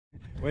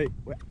Wait,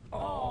 wait.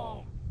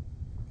 Oh!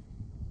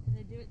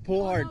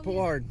 Pull hard, pull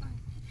hard.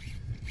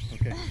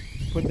 Okay.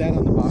 Put that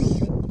on the bottom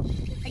of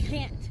it. I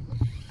can't.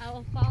 I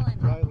will fall in.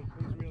 Riley,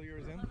 please reel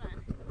yours in. Hold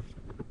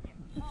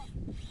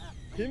on.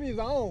 Kimmy's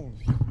on.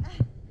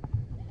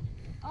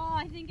 Oh,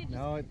 I think it just...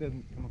 No, it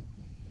didn't. Come on.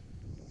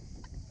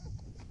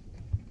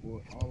 Pull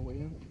it all the way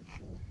in.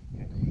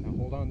 Okay. Now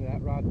hold on to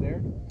that rod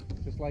there.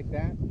 Just like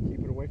that.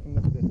 Keep it away from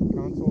the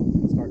console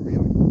and start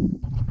reeling.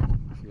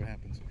 See what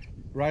happens.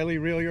 Riley,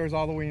 reel yours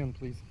all the way in,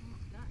 please.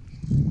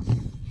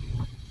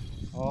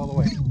 All the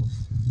way.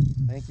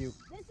 Thank you.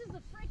 This is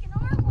a freaking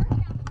arm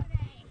workout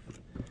today.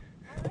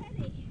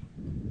 Already.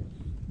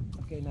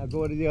 Okay, now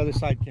go to the other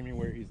side, Kimmy,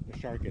 where the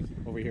shark is.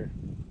 Over here.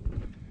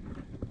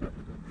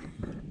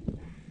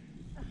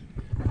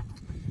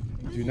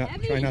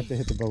 Try not to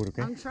hit the boat,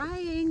 okay? I'm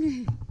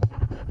trying.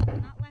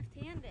 I'm not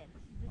left-handed.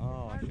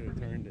 Oh, I should have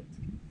turned it.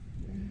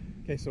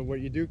 Okay, so what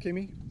you do,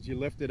 Kimmy, is you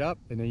lift it up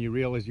and then you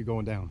reel as you're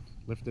going down.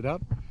 Lift it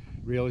up,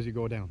 reel as you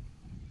go down.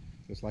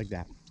 Just like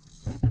that.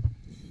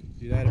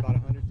 Do that about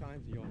 100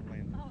 times and you'll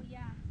land. Oh,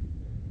 yeah.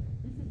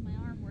 This is my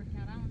arm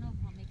workout. I don't know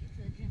if I'll make it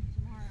to the gym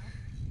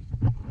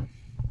tomorrow.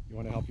 You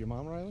want to help your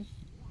mom, Riley?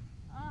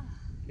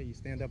 Okay, you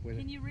stand up with it.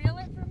 Can you reel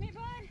it for me,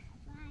 bud?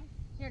 Fine.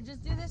 Here,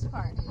 just do this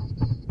part.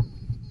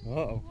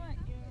 Uh-oh. What,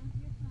 girl?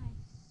 You're fine.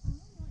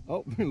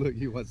 Oh, look,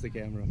 he wants the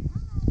camera.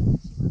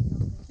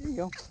 Here you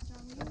go.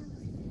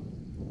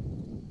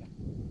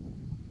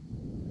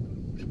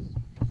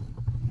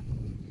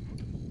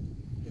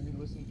 Kimmy,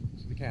 listen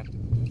to the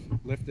captain.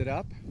 Lift it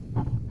up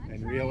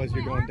and reel as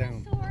you're going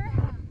down.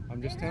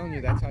 I'm just telling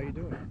you, that's how you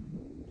do it.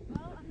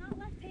 Well, I'm not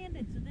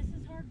left-handed, so this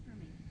is hard for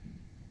me.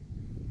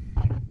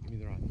 Give me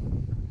the rod.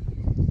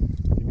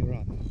 Give me the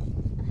rod.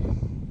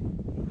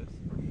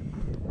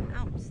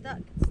 Ow, I'm stuck.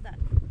 It's stuck.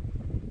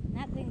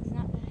 That thing's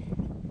not that.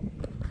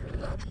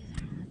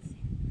 Let's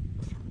see.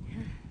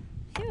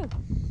 Phew.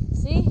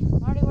 See?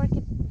 I'm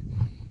already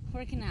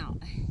working out.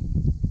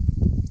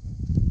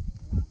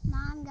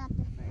 Mom got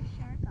the first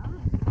shark on.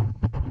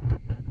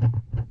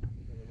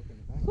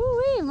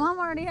 Woo-wee, Mom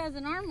already has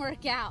an arm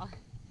workout.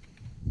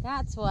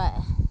 That's what.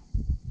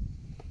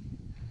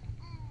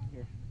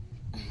 Here.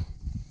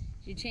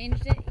 You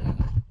changed it?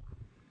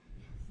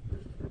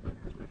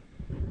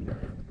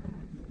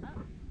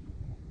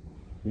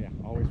 Yeah,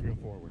 always reel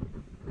forward.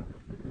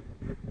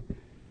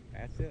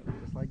 That's it,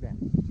 just like that.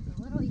 It's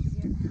a little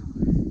easier now.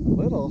 A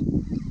little?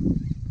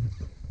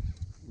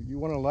 You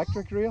want an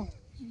electric reel?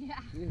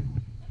 Yeah.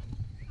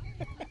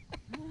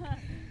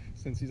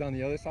 Since he's on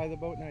the other side of the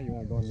boat now, you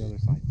want to go on the other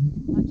side.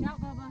 Watch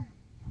out, Bubba.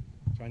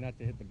 Try not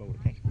to hit the boat,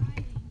 okay?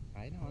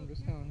 I know, I'm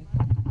just telling you.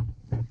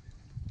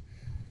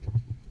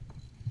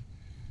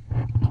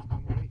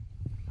 Right.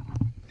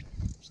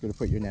 Just going to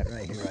put your net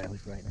right here, Riley,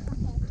 right now.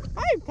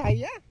 Hi,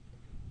 Taya!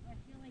 I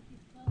feel like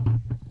he's close.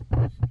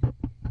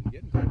 I'm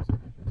getting closer.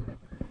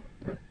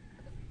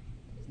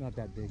 It's not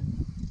that big,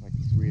 like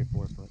 3 or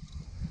 4 foot.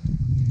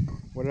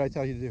 What did I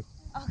tell you to do?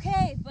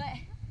 Okay, but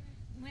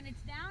when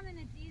it's down and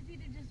it's easy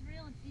to just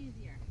reel, it's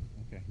easier.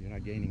 Okay, you're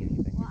not gaining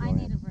anything. Well, I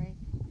need a break.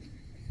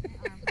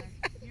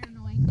 You're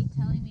annoying me,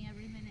 telling me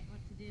every minute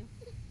what to do.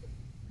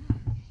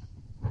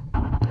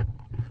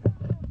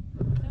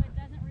 So it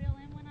doesn't reel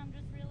in when I'm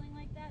just reeling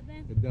like that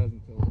then? It does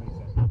until it makes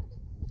that noise.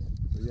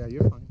 So yeah,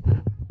 you're fine. What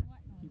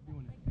noise? Keep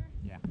doing it. Clicker?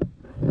 Yeah.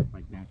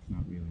 Like that's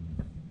not reeling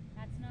in.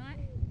 That's not?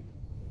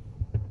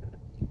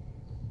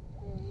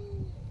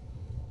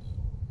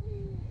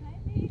 Hi,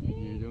 baby.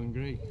 You're doing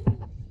great.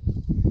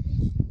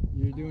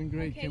 You're doing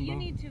great, Okay, Kimbo. you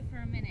need to for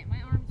a minute.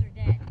 My arms are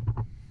dead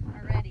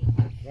already.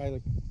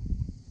 Riley.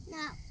 No.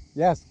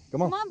 Yes,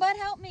 come on. Come on, bud,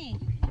 help me.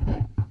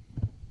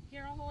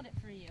 Here, I'll hold it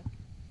for you.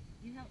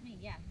 You help me,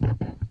 yeah.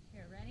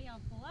 Here, ready?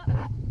 I'll pull up.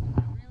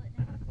 I'll reel it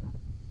down.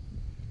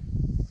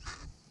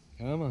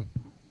 Come on.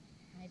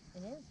 It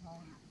is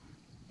hard.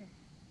 Here,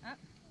 up.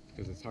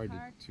 Because it's hard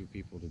to 2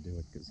 people to do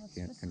it because Well, you it's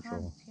can't just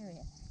control. hard,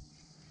 period.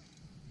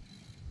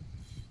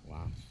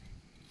 Wow.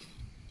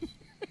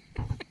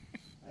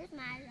 Where's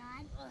my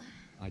rod?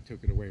 I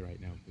took it away right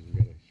now because we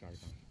got a shark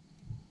on.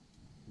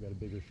 We got a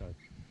bigger shark.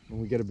 When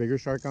we get a bigger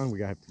shark on, we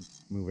got to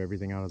move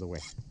everything out of the way.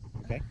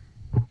 Okay?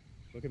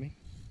 Look at me.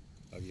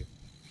 Love you.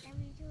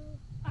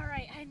 All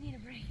right, I need a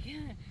break.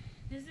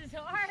 This is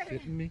hard.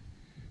 Hitting me?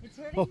 It's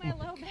hurting my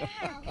low back.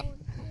 Okay.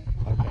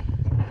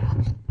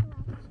 I'm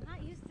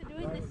not used to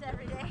doing this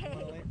every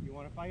day. You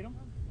want to fight him,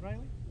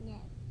 Riley?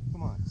 No.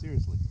 Come on,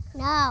 seriously.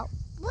 No.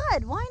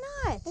 Bud, why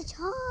not? It's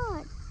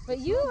hard. But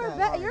you Not are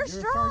that hard. you're You're a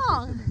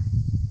strong. shark.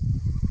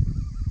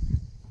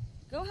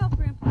 Go help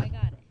Grandpa. I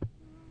got it.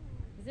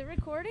 Is it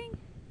recording?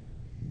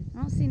 I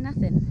don't see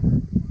nothing.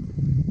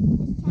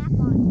 Just tap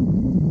on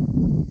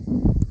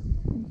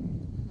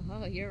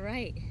Oh, you're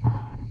right. Here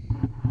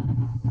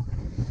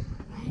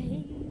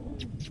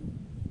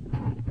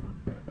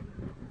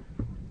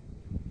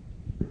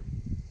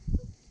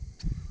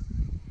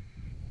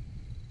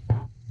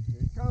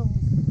he comes.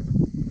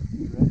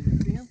 You ready to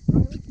see him,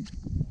 Riley?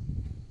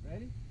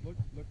 Ready? Look,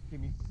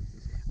 Kimmy.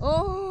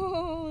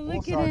 Oh,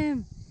 look Full at shark.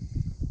 him.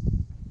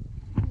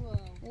 Whoa.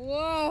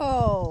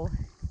 Whoa.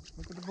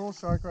 Look at the bull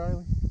shark,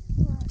 Riley.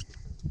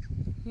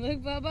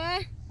 Look,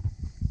 Bubba.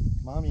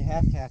 Mommy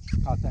half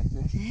caught that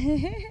fish.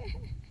 Is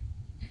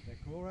that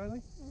cool,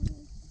 Riley?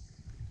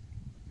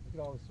 Look at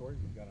all the swords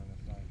he's got on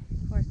this side.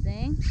 Poor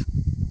thing.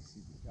 Let's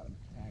see if he's got a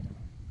tag on.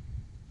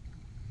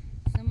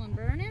 Someone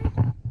burn him?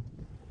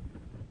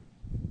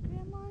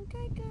 Grandma and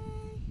Kai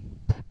Kai.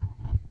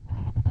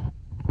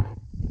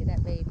 Look at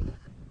that baby.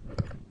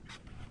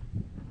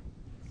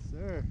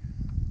 Sir.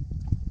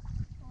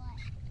 What?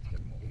 You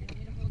want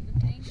me to hold the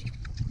thing?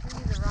 Bring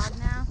you the rod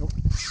now?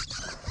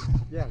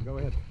 Yeah, go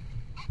ahead.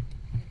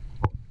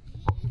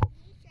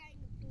 He's trying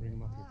to pull Bring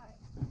him up here.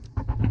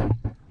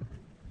 hard.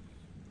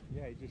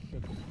 Yeah, he just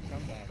shook his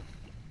thumb back.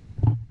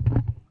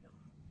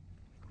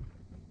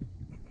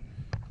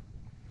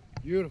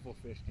 Beautiful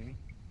fish, Kimmy.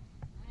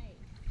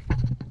 Nice.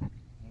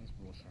 Nice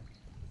bull shark.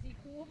 Is he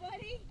cool,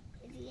 buddy?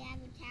 Does he have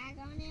a tag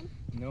on him?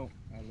 No,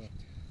 I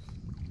looked.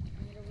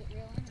 Want me to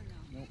reel in or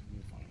no? Nope,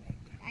 you're fine.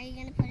 Are you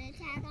gonna put a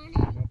tag on him?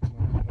 Nope, no,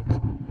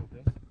 hold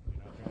this.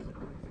 And I'll drop it.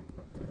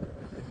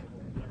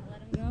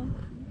 Let him go.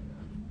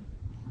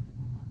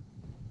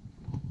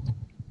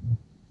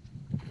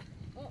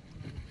 Oh.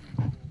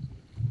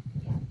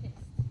 He's pissed.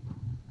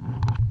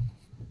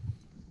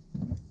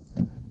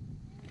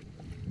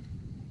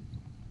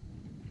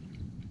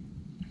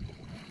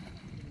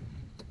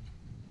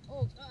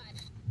 Oh, God.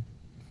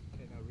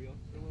 Okay, now reel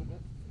for a little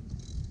bit.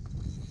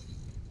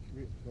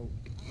 Go.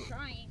 I'm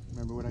trying.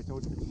 Remember what I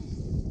told you?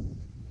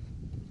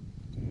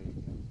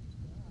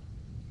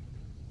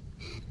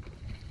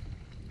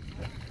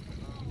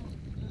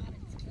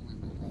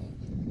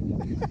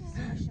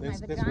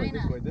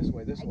 This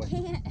way. I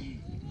can't.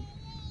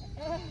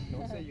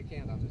 Don't say you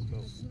can't on this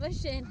boat.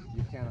 Smushing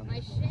You can on my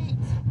this shit.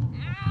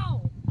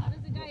 Ow! How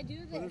does a guy do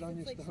this? Put it on It's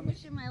your like stomach.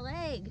 smushing my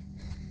leg.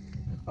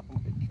 boat. Oh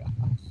my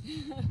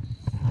god.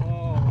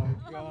 Oh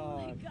my Oh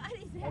my god. God,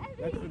 he's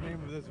heavy. That's the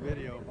name of this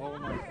video. Oh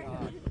my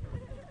god.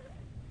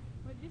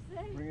 What'd you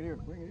say? Bring it here.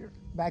 Bring it here.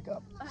 Back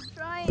up. I'm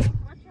trying.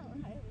 Watch out,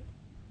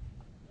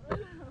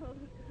 Riley.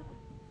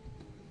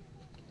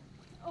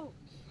 Oh.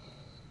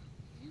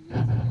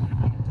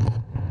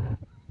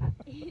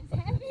 He's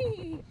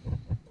heavy.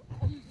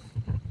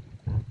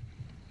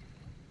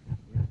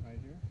 Right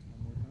here.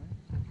 One more time.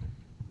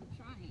 I'm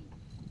trying.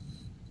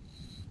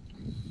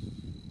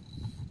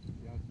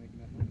 See how it's making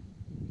that noise?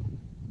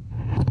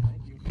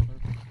 Thank you.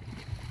 Perfect.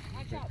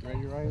 Watch out. Ready,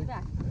 Bubba. Riley?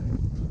 Back.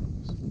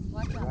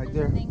 Watch out. Right There's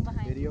there. a thing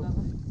behind Video. you,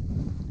 Bubba.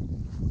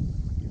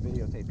 You're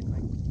videotaping,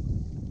 right?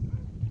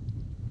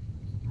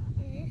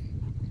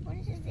 What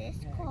is this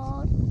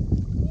called?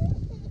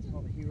 It's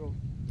called a hero.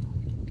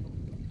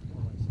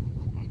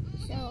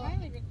 So,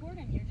 Riley, record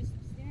him. You're just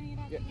staring it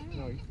out Yeah. the ground.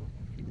 No, you're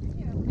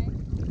Here, okay.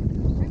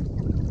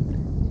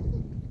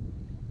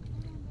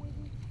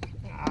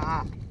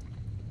 Ah!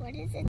 what is it?